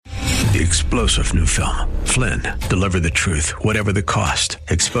The explosive new film, Flynn, deliver the truth, whatever the cost.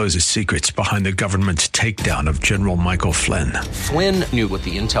 Exposes secrets behind the government's takedown of General Michael Flynn. Flynn knew what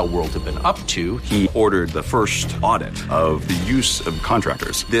the intel world had been up to. He ordered the first audit of the use of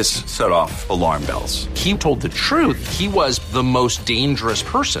contractors. This set off alarm bells. He told the truth. He was the most dangerous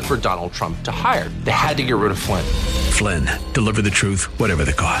person for Donald Trump to hire. They had to get rid of Flynn. Flynn, deliver the truth, whatever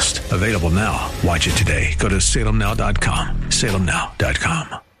the cost. Available now. Watch it today. Go to salemnow.com.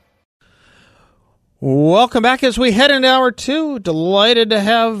 salemnow.com. Welcome back as we head into hour two. Delighted to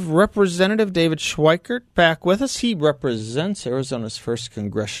have Representative David Schweikert back with us. He represents Arizona's 1st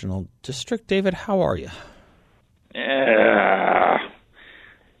Congressional District. David, how are you?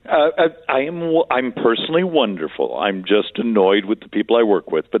 I'm personally wonderful. I'm just annoyed with the people I work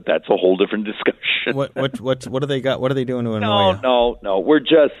with, but that's a whole different discussion. What do they got? What are they doing to annoy you? No. We're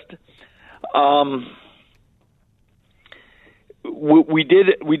just we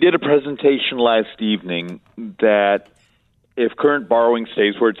did a presentation last evening that if current borrowing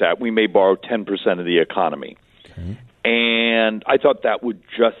stays where it's at, we may borrow 10% of the economy. Okay. And I thought that would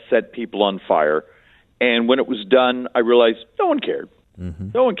just set people on fire. And when it was done, I realized no one cared. Mm-hmm.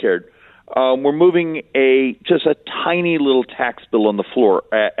 No one cared. We're moving just a tiny little tax bill on the floor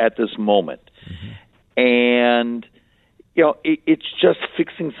at this moment. Mm-hmm. And, it's just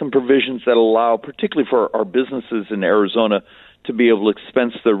fixing some provisions that allow, particularly for our businesses in Arizona, to be able to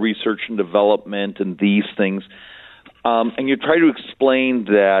expense their research and development and these things. And you try to explain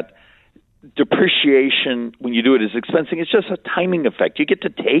that depreciation, when you do it, is expensing. It's just a timing effect. You get to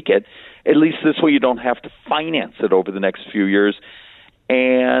take it. At least this way you don't have to finance it over the next few years.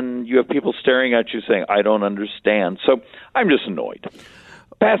 And you have people staring at you saying, I don't understand. So I'm just annoyed.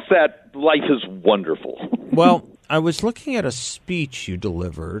 Past that, life is wonderful. Well, I was looking at a speech you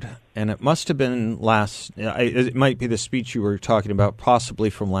delivered, and it must have been it might be the speech you were talking about, possibly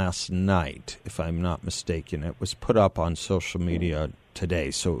from last night, if I'm not mistaken. It was put up on social media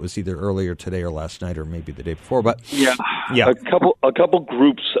today, so it was either earlier today or last night or maybe the day before. But yeah. A couple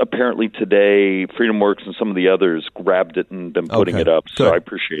groups apparently today, FreedomWorks and some of the others, grabbed it and been putting it up, so I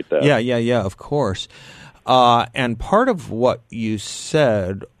appreciate that. Yeah, of course. And part of what you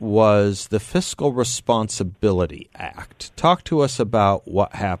said was the Fiscal Responsibility Act. Talk to us about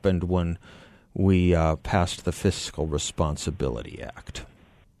what happened when we passed the Fiscal Responsibility Act.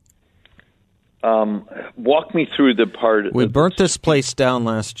 Walk me through the part. We burnt this place down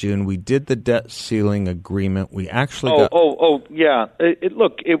last June. We did the debt ceiling agreement. We actually yeah.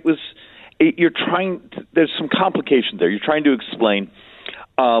 You're trying. There's some complications there. You're trying to explain.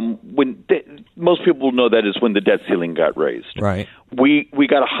 Most people will know that is when the debt ceiling got raised. Right. We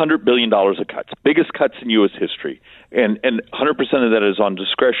got $100 billion of cuts, biggest cuts in U.S. history, and 100% of that is on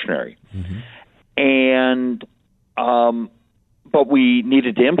discretionary. Mm-hmm. But we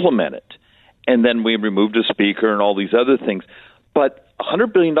needed to implement it, and then we removed a speaker and all these other things. But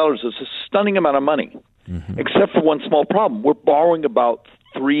 $100 billion is a stunning amount of money, mm-hmm. except for one small problem: we're borrowing about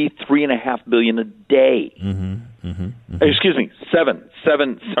 $3.5 billion a day. Mm-hmm. Mm-hmm. Mm-hmm. Excuse me,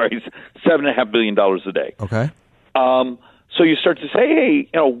 $7.5 billion a day. Okay. So you start to say, hey,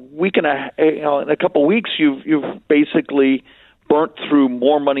 in a couple of weeks, you've basically burnt through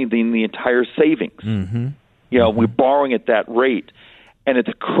more money than the entire savings. Mm-hmm. We're borrowing at that rate, and at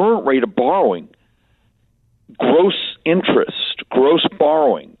the current rate of borrowing, gross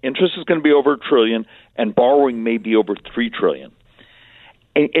borrowing, interest is going to be over $1 trillion, and borrowing may be over $3 trillion.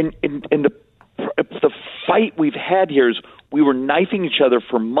 And the fight we've had here is we were knifing each other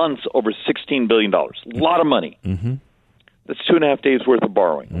for months over $16 billion. A lot of money. Mm-hmm. That's 2.5 days worth of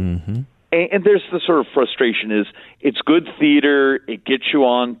borrowing. Mm-hmm. And there's the sort of frustration is it's good theater. It gets you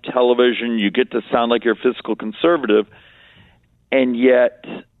on television. You get to sound like you're a fiscal conservative. And yet,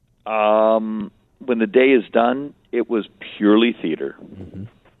 when the day is done, it was purely theater. Mm-hmm.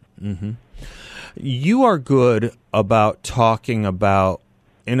 Mm-hmm. You are good about talking about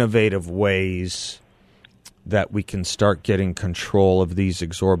innovative ways that we can start getting control of these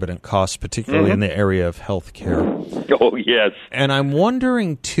exorbitant costs, particularly mm-hmm. in the area of health care. Oh, yes. And I'm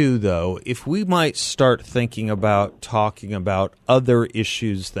wondering, too, though, if we might start thinking about talking about other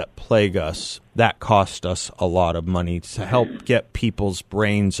issues that plague us, that cost us a lot of money, to help get people's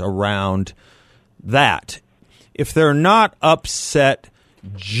brains around that. If they're not upset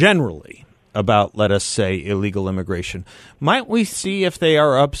generally about, let us say, illegal immigration, might we see if they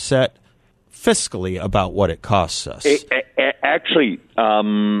are upset fiscally about what it costs us? Actually,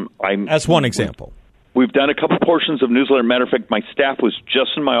 as one example. We've done a couple portions of newsletter. Matter of fact, my staff was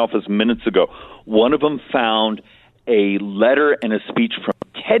just in my office minutes ago. One of them found a letter and a speech from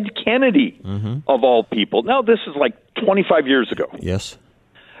Ted Kennedy, mm-hmm. of all people. Now, this is like 25 years ago. Yes.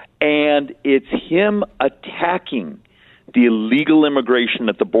 And it's him attacking the illegal immigration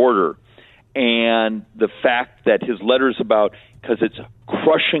at the border and the fact that his letters about, because it's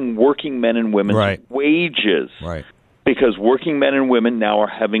crushing working men and women's wages. Right. Because working men and women now are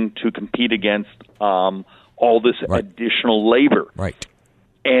having to compete against all this additional labor. Right.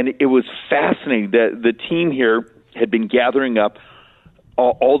 And it was fascinating that the team here had been gathering up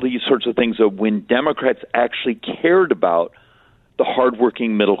all these sorts of things of when Democrats actually cared about the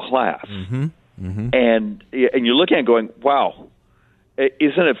hardworking middle class. Mm-hmm. Mm-hmm. And you're looking at it going, wow,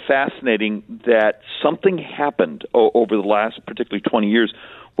 isn't it fascinating that something happened over the last particularly 20 years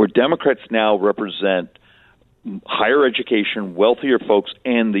where Democrats now represent higher education, wealthier folks,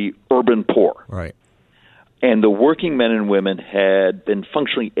 and the urban poor. Right. And the working men and women had been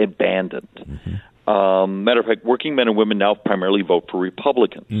functionally abandoned. Mm-hmm. Matter of fact, working men and women now primarily vote for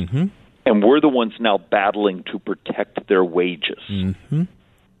Republicans. Mm-hmm. And we're the ones now battling to protect their wages. Mm-hmm.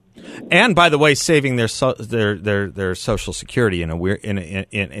 And by the way, saving their Social Security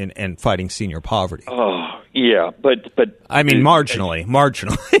and fighting senior poverty. Oh, yeah, but I mean marginally,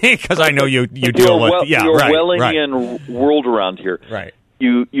 because I know you deal with you're Orwellian world around here. Right.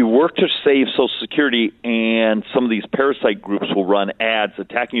 You work to save Social Security, and some of these parasite groups will run ads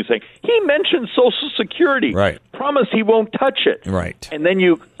attacking you, saying he mentioned Social Security. Right. Promise he won't touch it. Right. And then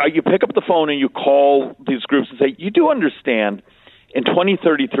you pick up the phone and you call these groups and say, you do understand. In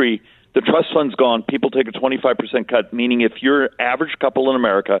 2033, the trust fund's gone. People take a 25% cut, meaning if you're an average couple in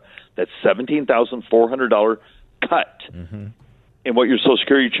America, that's $17,400 cut in what your Social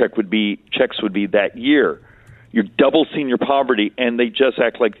Security checks would be that year. You're double senior poverty, and they just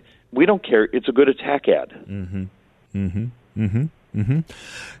act like we don't care. It's a good attack ad. Mm-hmm. Mm-hmm. Mm-hmm.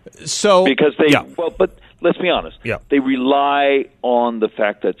 Mm-hmm. So because but let's be honest. Yeah. They rely on the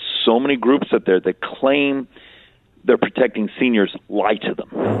fact that so many groups out there that claim they're protecting seniors lie to them.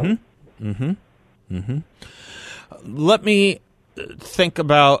 Mm-hmm. Mm-hmm. Mm-hmm. Let me think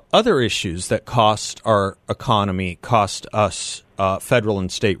about other issues that cost our economy, cost us federal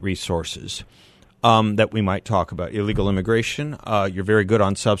and state resources that we might talk about. Illegal immigration. You're very good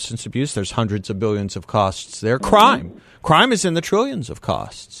on substance abuse. There's hundreds of billions of costs there. Crime. Crime is in the trillions of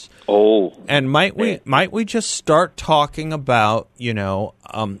costs. Oh, and might we just start talking about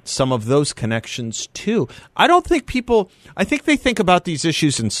some of those connections too? I think they think about these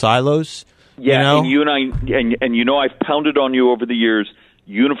issues in silos. Yeah, and you and I, I've pounded on you over the years.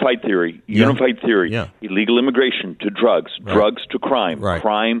 Unified theory, illegal immigration to drugs, drugs to crime,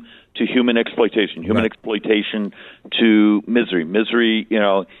 crime to human exploitation, exploitation to misery,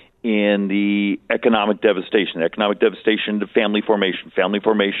 in the economic devastation to family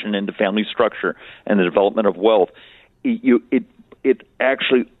formation into family structure and the development of wealth. It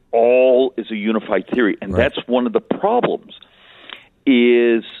actually all is a unified theory, and that's one of the problems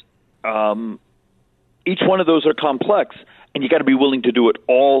is each one of those are complex, and you got to be willing to do it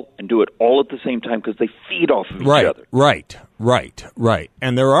all at the same time because they feed off of each other. Right.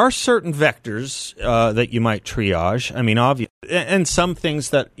 And there are certain vectors that you might triage. I mean, obviously, and some things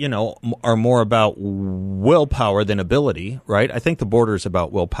that are more about willpower than ability. Right. I think the border is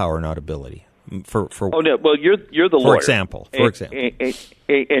about willpower, not ability. Well, you're the lawyer. For example, and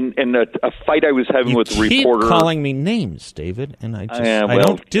a fight I was having with a reporter. You keep calling me names, David, and I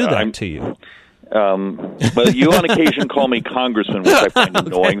don't do that to you. Well, you on occasion call me congressman, which I find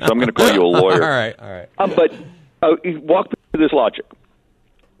annoying, so I'm going to call you a lawyer. All right. But walk through this logic.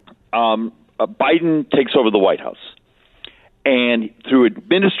 Biden takes over the White House, and through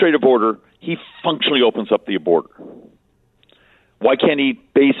administrative order, he functionally opens up the border. Why can't he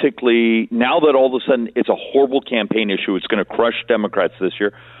basically, now that all of a sudden it's a horrible campaign issue, it's going to crush Democrats this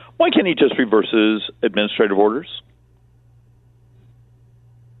year, why can't he just reverse his administrative orders?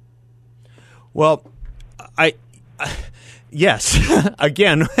 Well, yes.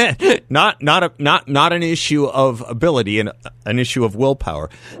 Again, not an issue of ability, and an issue of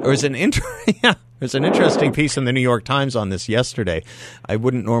willpower. There's an interesting piece in the New York Times on this yesterday. I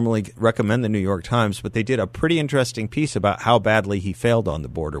wouldn't normally recommend the New York Times, but they did a pretty interesting piece about how badly he failed on the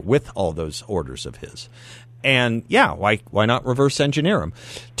border with all those orders of his. And why not reverse engineer them?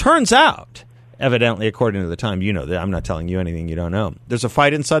 Turns out, evidently, according to the Times, that I'm not telling you anything you don't know. There's a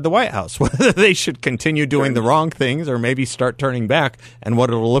fight inside the White House whether they should continue doing the wrong things or maybe start turning back, and what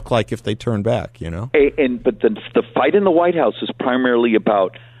it'll look like if they turn back. But the fight in the White House is primarily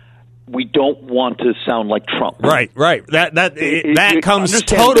about we don't want to sound like Trump. Right. That comes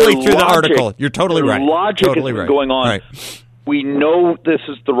totally through the article. You're totally right. Logic totally is right. going on. Right. We know this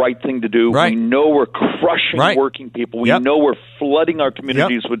is the right thing to do. Right. We know we're crushing working people. We know we're flooding our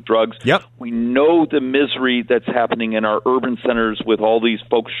communities with drugs. We know the misery that's happening in our urban centers with all these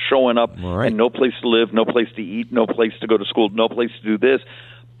folks showing up and no place to live, no place to eat, no place to go to school, no place to do this.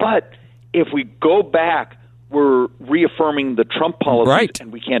 But if we go back, we're reaffirming the Trump policies,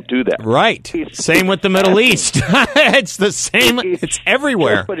 and we can't do that. Same with the Middle East. It's the same. It's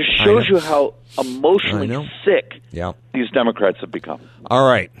everywhere. But it shows you how emotionally sick these Democrats have become. All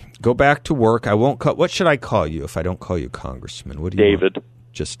right. Go back to work. I won't call. What should I call you if I don't call you Congressman? What do you David. Want?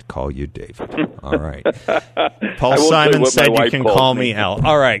 Just call you David. All right. Paul Simon said you can call me Al.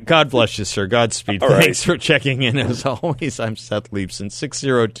 All right. God bless you, sir. Godspeed. Thanks for checking in. As always, I'm Seth Leibson.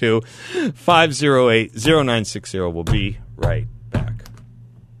 602-508-0960. We'll be right back.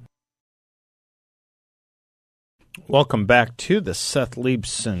 Welcome back to the Seth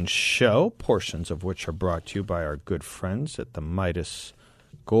Leibson Show, portions of which are brought to you by our good friends at the Midas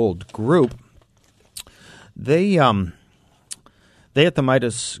Gold Group. They at the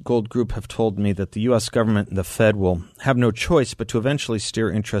Midas Gold Group have told me that the U.S. government and the Fed will have no choice but to eventually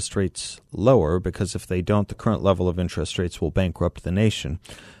steer interest rates lower, because if they don't, the current level of interest rates will bankrupt the nation.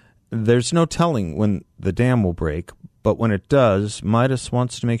 There's no telling when the dam will break, but when it does, Midas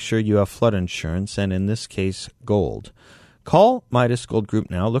wants to make sure you have flood insurance, and in this case, gold. Call Midas Gold Group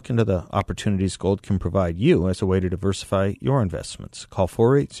now. Look into the opportunities gold can provide you as a way to diversify your investments. Call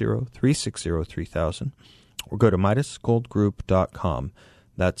 480-360-3000. Or go to MidasGoldGroup.com.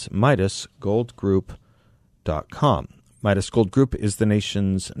 That's MidasGoldGroup.com. Midas Gold Group is the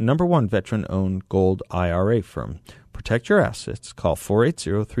nation's #1 veteran-owned gold IRA firm. Protect your assets. Call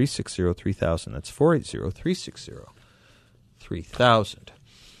 480-360-3000. That's 480-360-3000.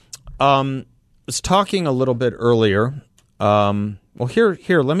 I was talking a little bit earlier.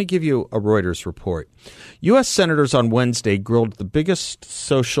 Here, let me give you a Reuters report. U.S. senators on Wednesday grilled the biggest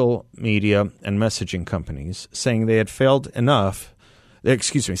social media and messaging companies, saying they had failed to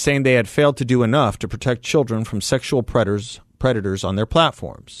do enough to protect children from sexual predators on their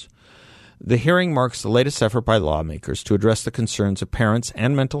platforms. The hearing marks the latest effort by lawmakers to address the concerns of parents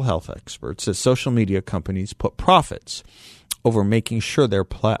and mental health experts as social media companies put profits over making sure their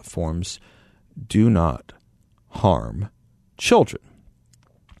platforms do not harm children.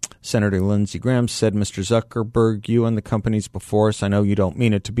 Senator Lindsey Graham said, Mr. Zuckerberg, you and the companies before us, I know you don't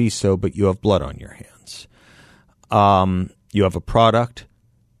mean it to be so, but you have blood on your hands. You have a product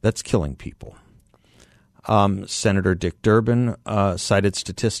that's killing people. Senator Dick Durbin cited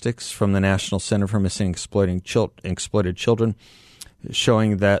statistics from the National Center for Missing and Exploited Children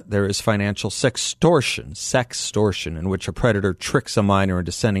showing that there is financial sextortion, in which a predator tricks a minor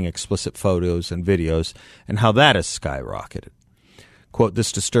into sending explicit photos and videos, and how that has skyrocketed. Quote,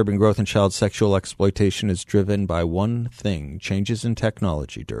 this disturbing growth in child sexual exploitation is driven by one thing, changes in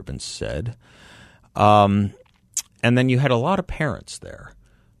technology, Durbin said. And then you had a lot of parents there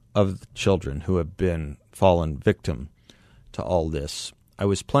of children who have fallen victim to all this. I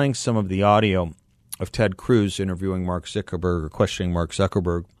was playing some of the audio of Ted Cruz interviewing Mark Zuckerberg, or questioning Mark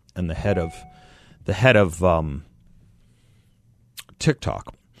Zuckerberg, and the head of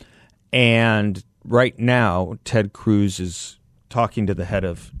TikTok. And right now, Ted Cruz is talking to the head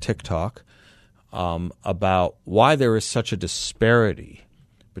of TikTok about why there is such a disparity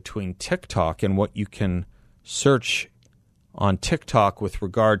between TikTok and what you can search on TikTok with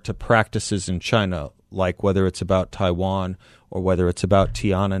regard to practices in China, like whether it's about Taiwan or whether it's about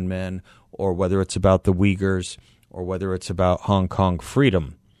Tiananmen or whether it's about the Uyghurs or whether it's about Hong Kong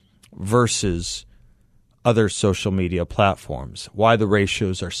freedom versus other social media platforms, why the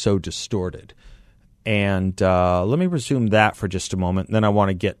ratios are so distorted. And let me resume that for just a moment, and then I want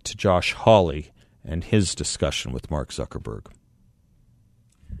to get to Josh Hawley and his discussion with Mark Zuckerberg.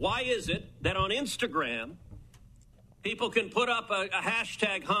 Why is it that on Instagram, people can put up a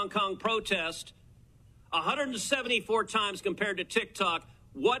hashtag Hong Kong protest 174 times compared to TikTok?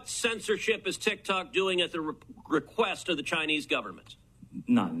 What censorship is TikTok doing at the request of the Chinese government?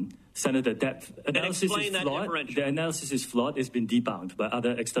 None. Senator, that analysis is flawed. The analysis is flawed. It's been debunked by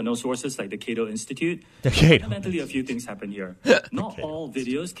other external sources like the Cato Institute. Fundamentally, a few things happen here. Not all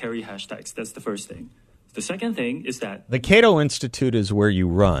videos carry hashtags. That's the first thing. The second thing is that the Cato Institute is where you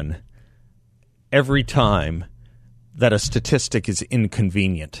run every time that a statistic is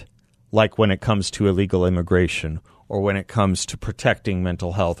inconvenient, like when it comes to illegal immigration or when it comes to protecting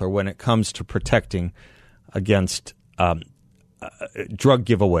mental health or when it comes to protecting against drug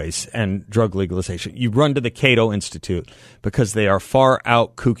giveaways and drug legalization. You run to the Cato Institute because they are far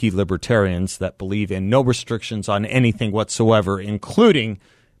out kooky libertarians that believe in no restrictions on anything whatsoever, including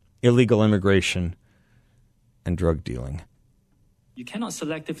illegal immigration and drug dealing. you cannot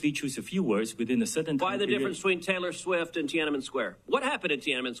selectively choose a few words within a certain time Why the period. difference between Taylor Swift and Tiananmen Square? What happened at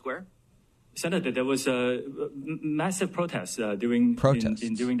Tiananmen Square? Senator, there was a massive protest during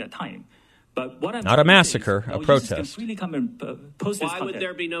that time. But what I'm not a massacre, a protest. Can freely come and post this Why would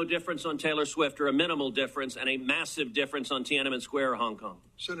there be no difference on Taylor Swift or a minimal difference and a massive difference on Tiananmen Square or Hong Kong?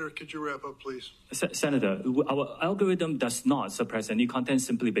 Senator, could you wrap up, please? Senator, our algorithm does not suppress any content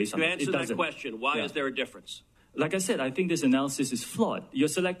simply based on it. To answer that question, why is there a difference? Like I said, I think this analysis is flawed. You're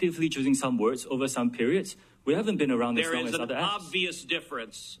selectively choosing some words over some periods. We haven't been around as long as other apps. There is an obvious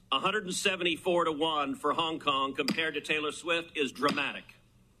difference. 174-1 for Hong Kong compared to Taylor Swift is dramatic.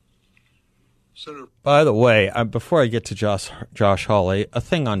 Senator. By the way, before I get to Josh Hawley, a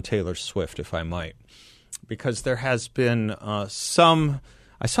thing on Taylor Swift, if I might, because there has been some.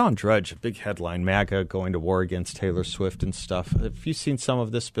 I saw on Drudge a big headline: MAGA going to war against Taylor Swift and stuff. Have you seen some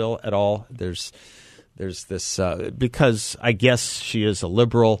of this, Bill, at all? There's this because I guess she is a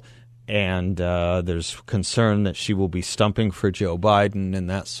liberal, and there's concern that she will be stumping for Joe Biden and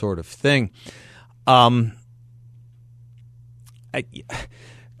that sort of thing.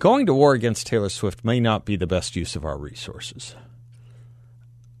 Going to war against Taylor Swift may not be the best use of our resources.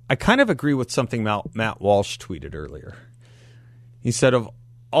 I kind of agree with something Matt Walsh tweeted earlier. He said, of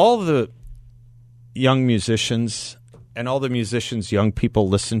all the young musicians and all the musicians young people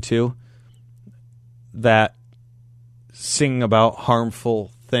listen to that sing about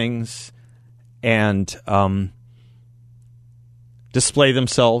harmful things and display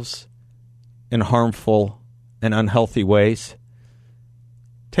themselves in harmful and unhealthy ways,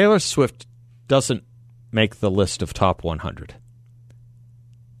 Taylor Swift doesn't make the list of top 100.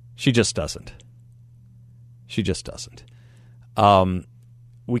 She just doesn't. She just doesn't.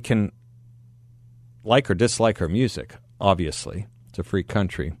 We can like or dislike her music, obviously. It's a free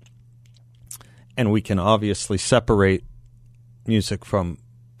country. And we can obviously separate music from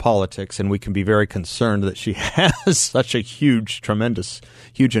politics, and we can be very concerned that she has such a huge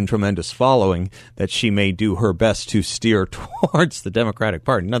and tremendous following that she may do her best to steer towards the Democratic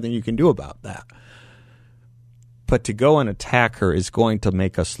Party. Nothing you can do about that. But to go and attack her is going to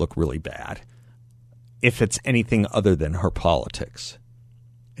make us look really bad. If it's anything other than her politics,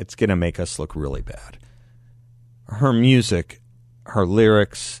 it's going to make us look really bad. Her music, her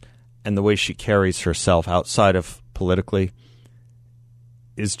lyrics, and the way she carries herself outside of politically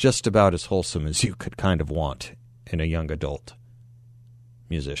is just about as wholesome as you could kind of want in a young adult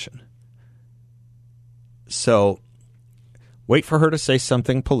musician. So wait for her to say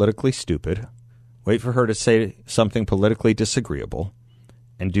something politically stupid. Wait for her to say something politically disagreeable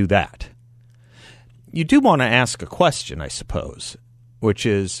and do that. You do want to ask a question, I suppose, which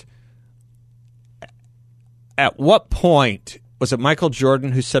is, at what point, was it Michael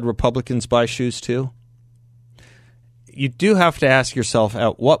Jordan who said Republicans buy shoes too? You do have to ask yourself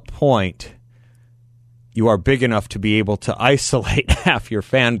at what point you are big enough to be able to isolate half your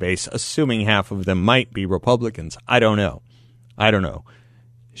fan base, assuming half of them might be Republicans. I don't know.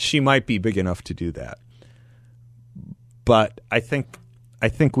 She might be big enough to do that. But I think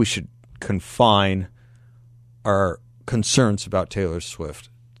we should confine our concerns about Taylor Swift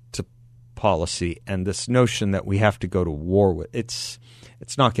to policy, and this notion that we have to go to war with it's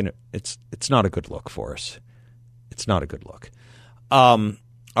not a good look for us. It's not a good look. All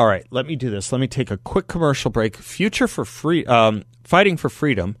right, let me do this. Let me take a quick commercial break. Fighting for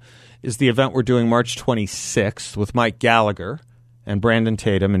Freedom is the event we're doing March 26th with Mike Gallagher and Brandon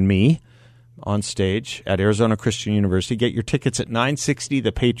Tatum and me on stage at Arizona Christian University. Get your tickets at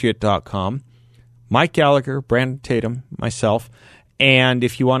 960thepatriot.com. Mike Gallagher, Brandon Tatum, myself. And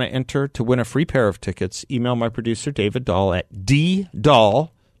if you want to enter to win a free pair of tickets, email my producer, David Dahl, at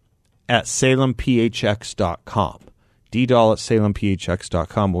ddahl@salemphx.com.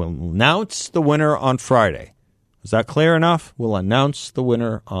 ddahl@salemphx.com. We'll announce the winner on Friday. Is that clear enough? We'll announce the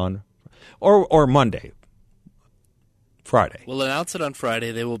winner on or Monday. Friday. We'll announce it on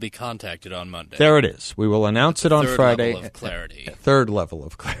Friday. They will be contacted on Monday. There it is. We will announce it on Friday. Third level of clarity. Third level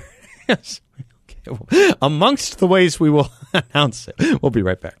of clarity. Yes. Okay. Well, amongst the ways we will announce it. We'll be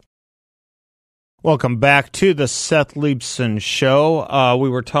right back. Welcome back to the Seth Leibsohn Show. We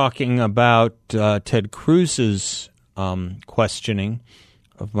were talking about Ted Cruz's questioning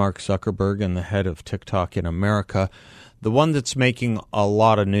of Mark Zuckerberg and the head of TikTok in America. The one that's making a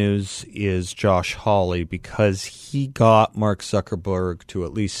lot of news is Josh Hawley, because he got Mark Zuckerberg to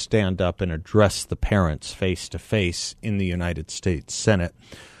at least stand up and address the parents face-to-face in the United States Senate.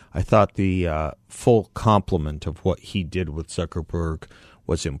 I thought the full complement of what he did with Zuckerberg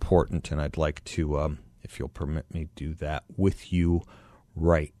was important, and I'd like to, if you'll permit me, do that with you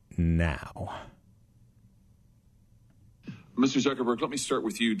right now. Mr. Zuckerberg, let me start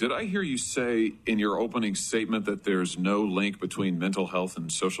with you. Did I hear you say in your opening statement that there's no link between mental health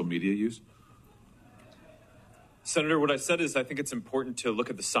and social media use? Senator, what I said is I think it's important to look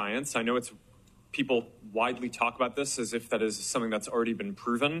at the science. I know people widely talk about this as if that is something that's already been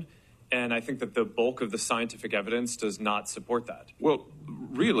proven. And I think that the bulk of the scientific evidence does not support that. Well,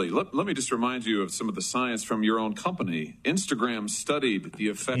 really, let me just remind you of some of the science from your own company. Instagram studied the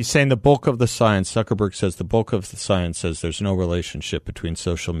effect. He's saying the bulk of the science. Zuckerberg says the bulk of the science says there's no relationship between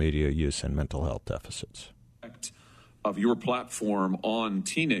social media use and mental health deficits. Of your platform on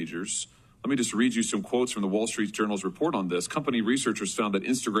teenagers. Let me just read you some quotes from the Wall Street Journal's report on this. Company researchers found that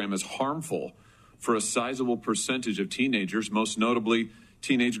Instagram is harmful for a sizable percentage of teenagers, most notably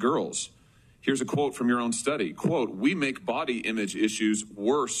teenage girls. Here's a quote from your own study. Quote, "We make body image issues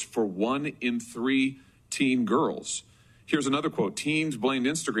worse for 1 in 3 teen girls." Here's another quote. Teens blamed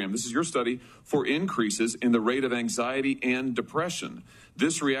Instagram, this is your study, for increases in the rate of anxiety and depression.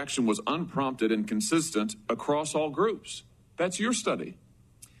 This reaction was unprompted and consistent across all groups. That's your study.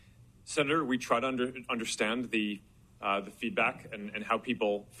 Senator, we try to understand the feedback and how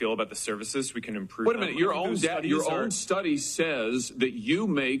people feel about the services. We can improve. Wait a minute. Your own study says that you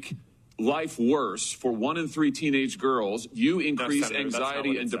make life worse for 1 in 3 teenage girls. You increase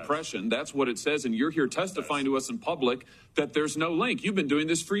anxiety and depression. That's what it says. And you're here testifying to us in public that there's no link. You've been doing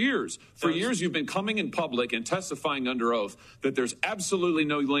this for years. For years, you've been coming in public and testifying under oath that there's absolutely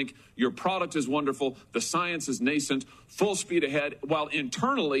no link. Your product is wonderful. The science is nascent, full speed ahead, while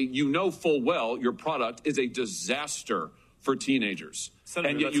internally you know full well your product is a disaster for teenagers. Senator,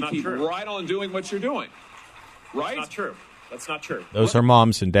 and yet you keep right on doing what you're doing. Right? That's not true. That's not true. Those are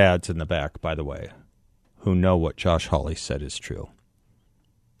moms and dads in the back, by the way, who know what Josh Hawley said is true.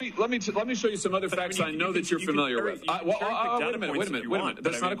 Let me show you some other facts I know that you're familiar with. Wait a minute.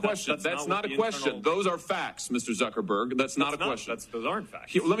 That's not a question. That's not a question. Those are facts, Mr. Zuckerberg. That's not a question. Those aren't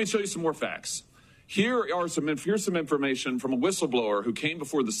facts. Let me show you some more facts. Here's some information from a whistleblower who came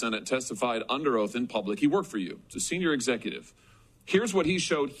before the Senate and testified under oath in public. He worked for you. It's a senior executive. Here's what he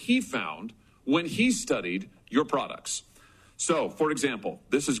showed he found when he studied your products. So, for example,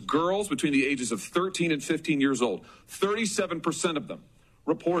 this is girls between the ages of 13 and 15 years old. 37% of them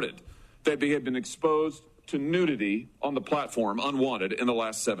reported that they had been exposed to nudity on the platform unwanted in the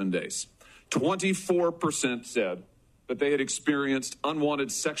last 7 days. 24% said that they had experienced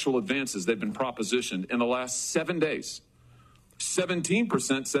unwanted sexual advances they'd been propositioned in the last 7 days.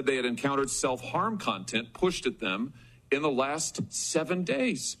 17% said they had encountered self-harm content pushed at them in the last 7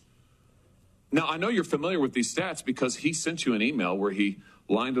 days. Now, I know you're familiar with these stats because he sent you an email where he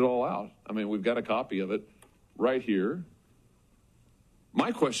lined it all out. I mean, we've got a copy of it right here.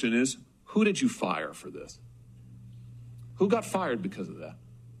 My question is, who did you fire for this? Who got fired because of that?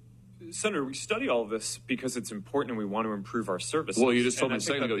 Senator, we study all of this because it's important and we want to improve our services. Well, you just told me a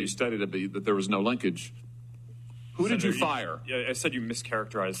second ago you studied it, that there was no linkage. Who did you fire? I said you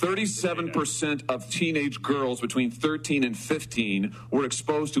mischaracterized. 37% of teenage girls between 13 and 15 were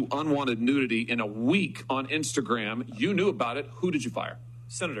exposed to unwanted nudity in a week on Instagram. You knew about it. Who did you fire?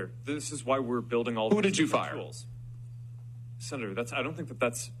 Senator, this is why we're building all Who did you fire? Tools. Senator, I don't think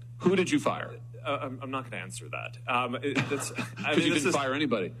that's... Who did you fire? I'm not going to answer that. Because you didn't fire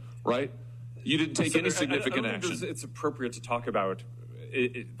anybody, right? You didn't take any significant action. It's appropriate to talk about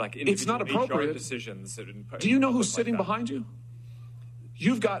it's not appropriate. Decisions. Do you know who's sitting behind you?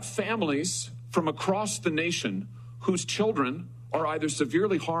 You've got families from across the nation whose children are either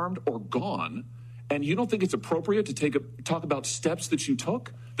severely harmed or gone, and you don't think it's appropriate to talk about steps that you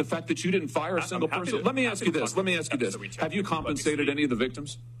took? The fact that you didn't fire a single person? Let me ask you this. Have you compensated any of the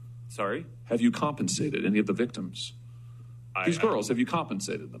victims? Sorry? Have you compensated any of the victims? These girls, have you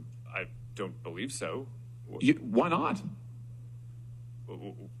compensated them? I don't believe so. Why not?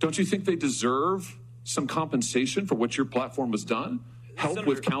 Don't you think they deserve some compensation for what your platform has done? Help Senator,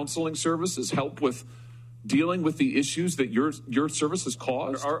 with counseling services, help with dealing with the issues that your services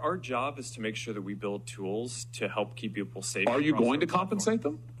cause? Our job is to make sure that we build tools to help keep people safe. Are you going to compensate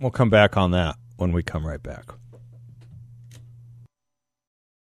them? We'll come back on that when we come right back.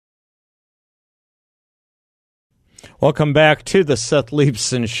 Welcome back to the Seth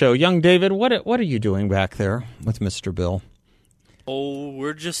Leibsohn Show. Young David, what are you doing back there with Mr. Bill? Oh,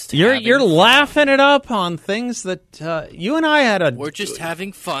 we're just you're laughing it up on things that you and I had We're just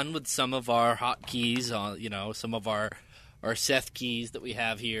having fun with some of our hotkeys, some of our Seth keys that we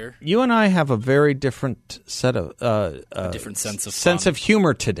have here. You and I have a very different set of a different sense of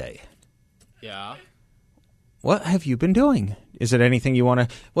humor today. Yeah. What have you been doing? Is it anything you want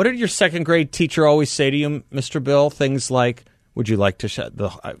to? What did your second grade teacher always say to you, Mr. Bill? Things like, Would you like to share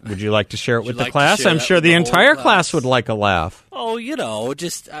it with the class? I'm sure the entire class would like a laugh. Oh,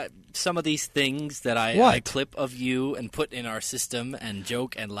 just some of these things that I clip of you and put in our system and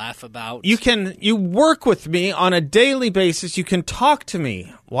joke and laugh about. You work with me on a daily basis. You can talk to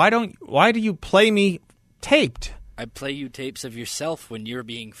me. Why do you play me taped? I play you tapes of yourself when you're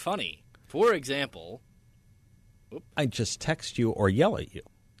being funny. For example, I just text you or yell at you.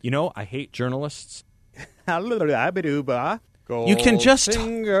 I hate journalists. You can just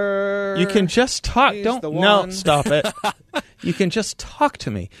talk. Stop it. You can just talk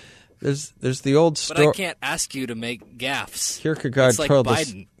to me. There's the old story. But I can't ask you to make gaffes. Kierkegaard it's like told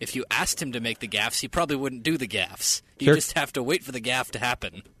Biden. If you asked him to make the gaffes, he probably wouldn't do the gaffes. You just have to wait for the gaff to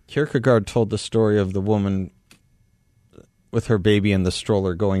happen. Kierkegaard told the story of the woman with her baby in the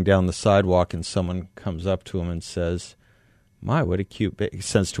stroller going down the sidewalk, and someone comes up to him and says, "My, what a cute baby." He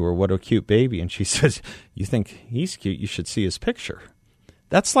says to her, "What a cute baby." And she says, "You think he's cute? You should see his picture."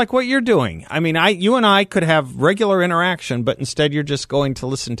 That's like what you're doing. I mean, you and I could have regular interaction, but instead you're just going to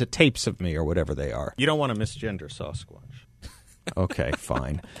listen to tapes of me or whatever they are. You don't want to misgender Sasquatch. Okay,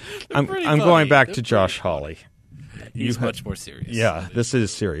 fine. I'm going back to Josh Hawley. He's much more serious. Yeah, this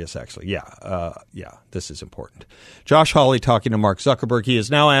is serious, actually. Yeah, this is important. Josh Hawley talking to Mark Zuckerberg. He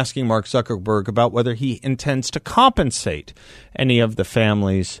is now asking Mark Zuckerberg about whether he intends to compensate any of the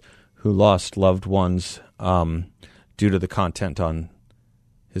families who lost loved ones due to the content on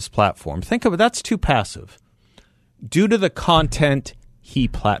his platform. Think of it, that's too passive. Due to the content he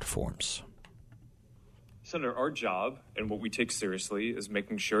platforms. Senator, our job and what we take seriously is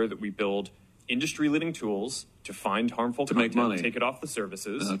making sure that we build industry-leading tools to find harmful content, make money, take it off the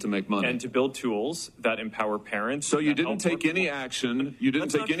services, to make money, and to build tools that empower parents. So you didn't take any action. You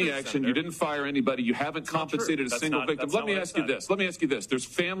didn't take any action. You didn't fire anybody. You haven't compensated a single victim. Let me ask you this. There's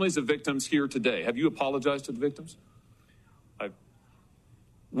families of victims here today. Have you apologized to the victims?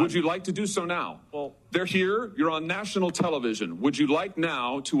 Would you like to do so now? Well, they're here. You're on national television. Would you like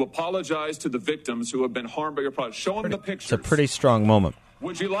now to apologize to the victims who have been harmed by your product? Show them the pictures. It's a pretty strong moment.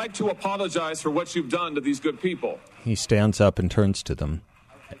 Would you like to apologize for what you've done to these good people? He stands up and turns to them,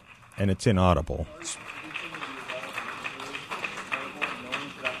 and it's inaudible.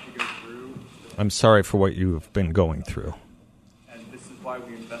 I'm sorry for what you've been going through. And this is why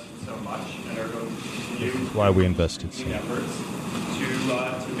we invested so much and are going to continue. This is why we invested so much. Efforts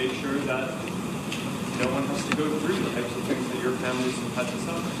to make sure that no one has to go through the types of things that your families have had to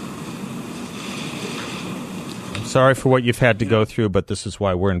suffer. I'm sorry for what you've had to go through, but this is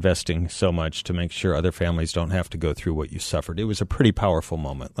why we're investing so much, to make sure other families don't have to go through what you suffered. It was a pretty powerful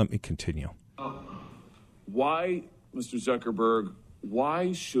moment. Let me continue. Why, Mr. Zuckerberg,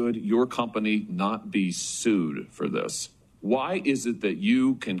 why should your company not be sued for this? Why is it that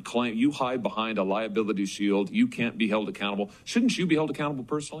you can claim, you hide behind a liability shield, you can't be held accountable? Shouldn't you be held accountable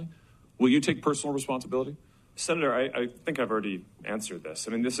personally? Will you take personal responsibility? Senator, I think I've already answered this.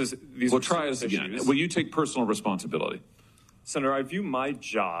 I mean, these well, try this again. Will you take personal responsibility? Senator, I view my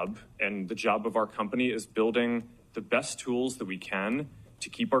job and the job of our company as building the best tools that we can to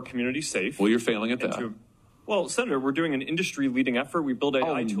keep our community safe. Well, you're failing at that. Well, Senator, we're doing an industry-leading effort. We build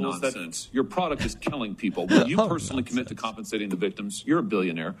AI tools nonsense. Your product is killing people. Will you personally commit to compensating the victims? You're a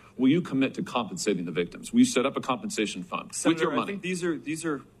billionaire. Will you commit to compensating the victims? Will you set up a compensation fund Senator, with your money? I think these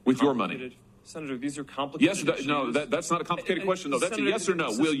are with your money. Senator, these are complicated issues. No, that's not a complicated question, though. That's Senator, a yes or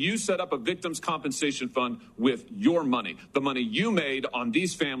no. Will you set up a victims' compensation fund with your money, the money you made on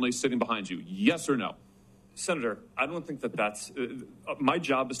these families sitting behind you? Yes or no? Senator, I don't think that's my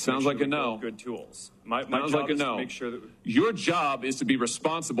job is to Sounds make sure like a no. Good tools. My Sounds job like a is no. to make sure that your job is to be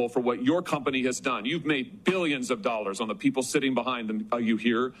responsible for what your company has done. You've made billions of dollars on the people sitting behind them. You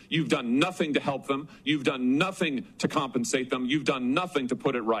here? You've done nothing to help them. You've done nothing to compensate them. You've done nothing to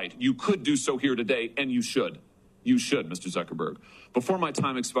put it right. You could do so here today, and you should. You should, Mr. Zuckerberg. Before my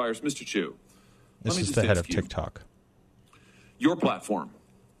time expires, Mr. Chu. This is the head of TikTok. Your platform.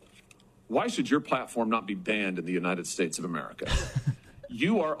 Why should your platform not be banned in the United States of America?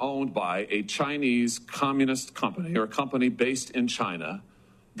 You are owned by a Chinese communist company or a company based in China.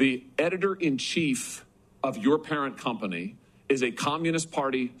 The editor-in-chief of your parent company is a Communist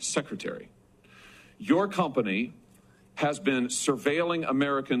Party secretary. Your company has been surveilling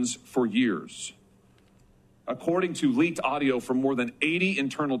Americans for years. According to leaked audio from more than 80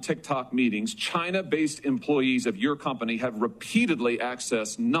 internal TikTok meetings, China-based employees of your company have repeatedly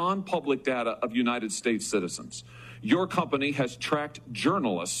accessed non-public data of United States citizens. Your company has tracked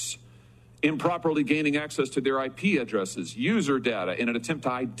journalists improperly gaining access to their IP addresses, user data, in an attempt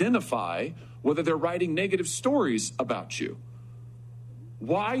to identify whether they're writing negative stories about you.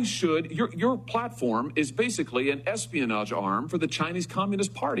 Why should your platform is basically an espionage arm for the Chinese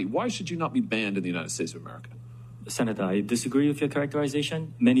Communist Party? Why should you not be banned in the United States of America? Senator, I disagree with your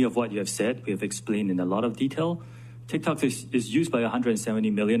characterization. Many of what you have said, we have explained in a lot of detail. TikTok is used by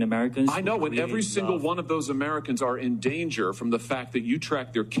 170 million Americans. I know, and every single one of those Americans are in danger from the fact that you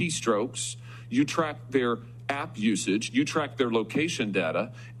track their keystrokes, you track their app usage, you track their location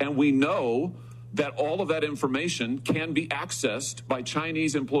data, and we know that all of that information can be accessed by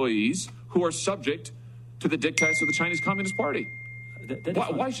Chinese employees who are subject to the dictates of the Chinese Communist Party.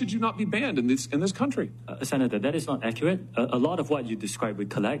 Why should you not be banned in this country? Senator, that is not accurate. A lot of what you describe we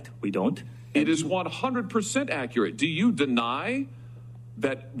collect, we don't. It is 100% accurate. Do you deny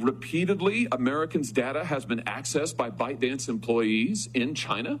that repeatedly Americans' data has been accessed by ByteDance employees in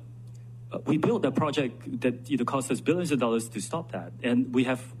China? We built a project that cost us billions of dollars to stop that, and we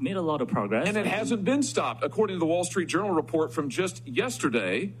have made a lot of progress. And it hasn't been stopped. According to the Wall Street Journal report from just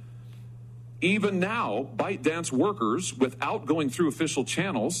yesterday, even now, ByteDance workers, without going through official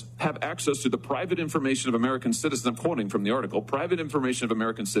channels, have access to the private information of American citizens. I'm quoting from the article, private information of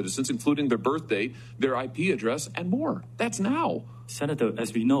American citizens, including their birth date, their IP address, and more. That's now. Senator,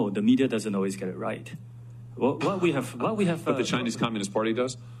 as we know, the media doesn't always get it right. What we have. But the Chinese Communist Party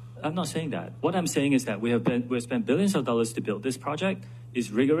does? I'm not saying that. What I'm saying is that we spent billions of dollars to build this project. It's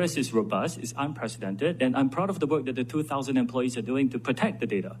rigorous, it's robust, it's unprecedented, and I'm proud of the work that the 2,000 employees are doing to protect the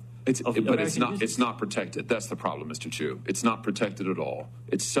data. It's not protected. That's the problem, Mr. Chu. It's not protected at all.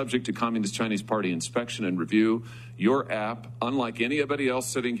 It's subject to Communist Chinese Party inspection and review. Your app, unlike anybody else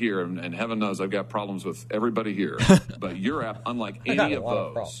sitting here, and heaven knows I've got problems with everybody here, but your app, unlike any of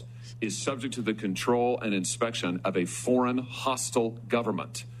those, is subject to the control and inspection of a foreign hostile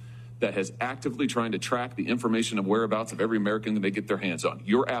government that has actively trying to track the information and whereabouts of every American that they get their hands on.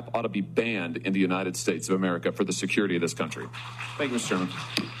 Your app ought to be banned in the United States of America for the security of this country. Thank you, Mr. Chairman.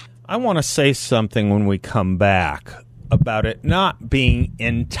 I want to say something when we come back about it not being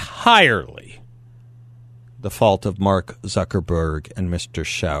entirely the fault of Mark Zuckerberg and Mr.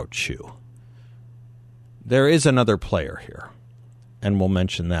 Shao Chu. There is another player here, and we'll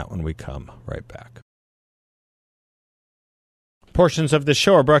mention that when we come right back. Portions of the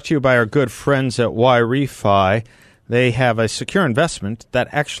show are brought to you by our good friends at YRefi. They have a secure investment that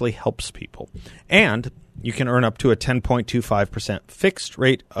actually helps people. And you can earn up to a 10.25% fixed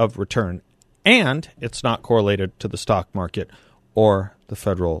rate of return. And it's not correlated to the stock market or the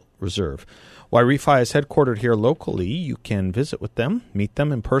Federal Reserve. YRefi is headquartered here locally. You can visit with them, meet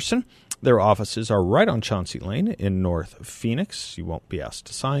them in person. Their offices are right on Chauncey Lane in North Phoenix. You won't be asked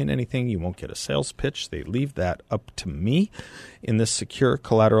to sign anything. You won't get a sales pitch. They leave that up to me. In this secure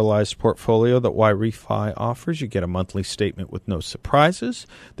collateralized portfolio that YRefi offers, you get a monthly statement with no surprises.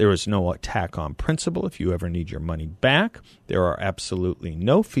 There is no attack on principal if you ever need your money back. There are absolutely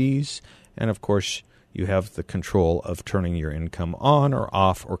no fees. And, of course, you have the control of turning your income on or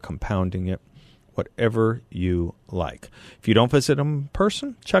off or compounding it, whatever you like. If you don't visit them in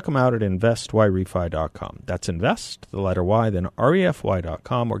person, check them out at investYRefi.com. That's invest, the letter Y, then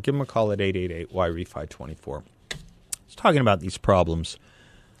REFY.com, or give them a call at 888-YRefi24. I was talking about these problems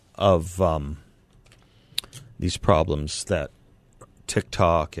that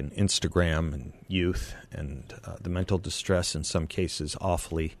TikTok and Instagram and youth and the mental distress in some cases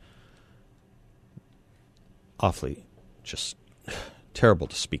awfully just terrible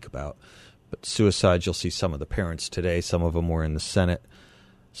to speak about. But suicide, you'll see some of the parents today. Some of them were in the Senate.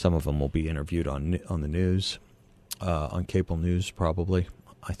 Some of them will be interviewed on the news, on cable news probably.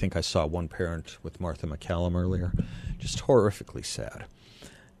 I think I saw one parent with Martha McCallum earlier. Just horrifically sad.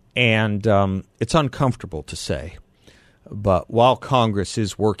 And it's uncomfortable to say. But while Congress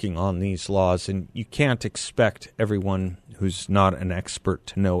is working on these laws, and you can't expect everyone who's not an expert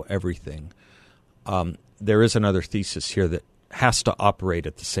to know everything, there is another thesis here that has to operate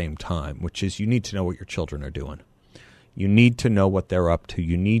at the same time, which is you need to know what your children are doing. You need to know what they're up to.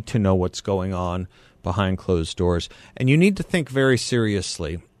 You need to know what's going on behind closed doors. And you need to think very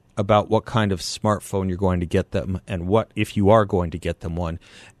seriously about what kind of smartphone you're going to get them and what, if you are going to get them one,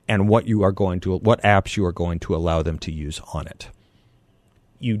 and what apps you are going to allow them to use on it.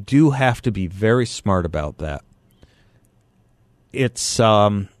 You do have to be very smart about that. It's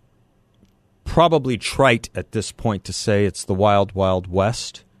probably trite at this point to say it's the wild, wild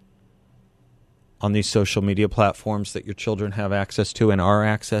west on these social media platforms that your children have access to and are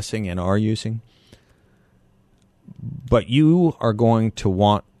accessing and are using. But you are going to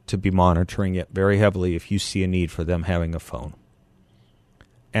want to be monitoring it very heavily if you see a need for them having a phone.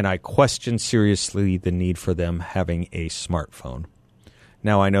 And I question seriously the need for them having a smartphone.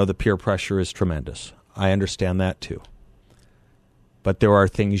 Now, I know the peer pressure is tremendous. I understand that too. but there are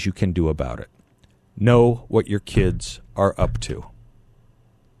things you can do about it. Know what your kids are up to,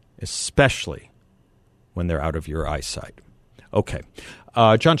 especially when they're out of your eyesight. Okay.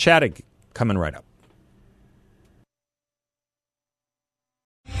 John Shadegg coming right up.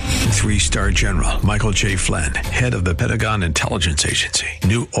 3-star General Michael J. Flynn, head of the Pentagon Intelligence Agency,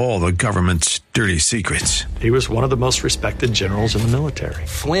 knew all the government's dirty secrets. He was one of the most respected generals in the military.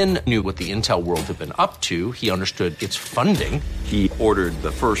 Flynn knew what the intel world had been up to. He understood its funding. He ordered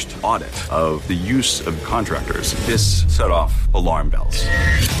the first audit of the use of contractors. This set off alarm bells.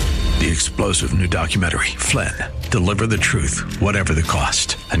 The explosive new documentary, Flynn, Deliver the Truth, Whatever the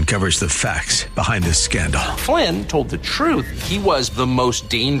Cost, uncovers the facts behind this scandal. Flynn told the truth. He was the most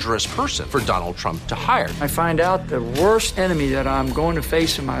dangerous person for Donald Trump to hire. I find out the worst enemy that I'm going to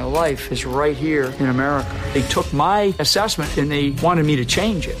face in my life is right here in America. They took my assessment and they wanted me to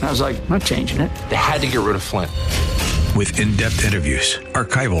change it. And I was like, I'm not changing it. They had to get rid of Flynn. With in-depth interviews,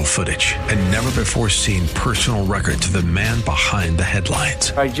 archival footage, and never-before-seen personal records of the man behind the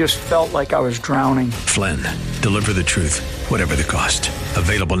headlines. I just felt like I was drowning. Flynn, Deliver the Truth, Whatever the Cost.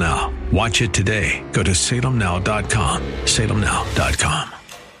 Available now. Watch it today. Go to salemnow.com. salemnow.com.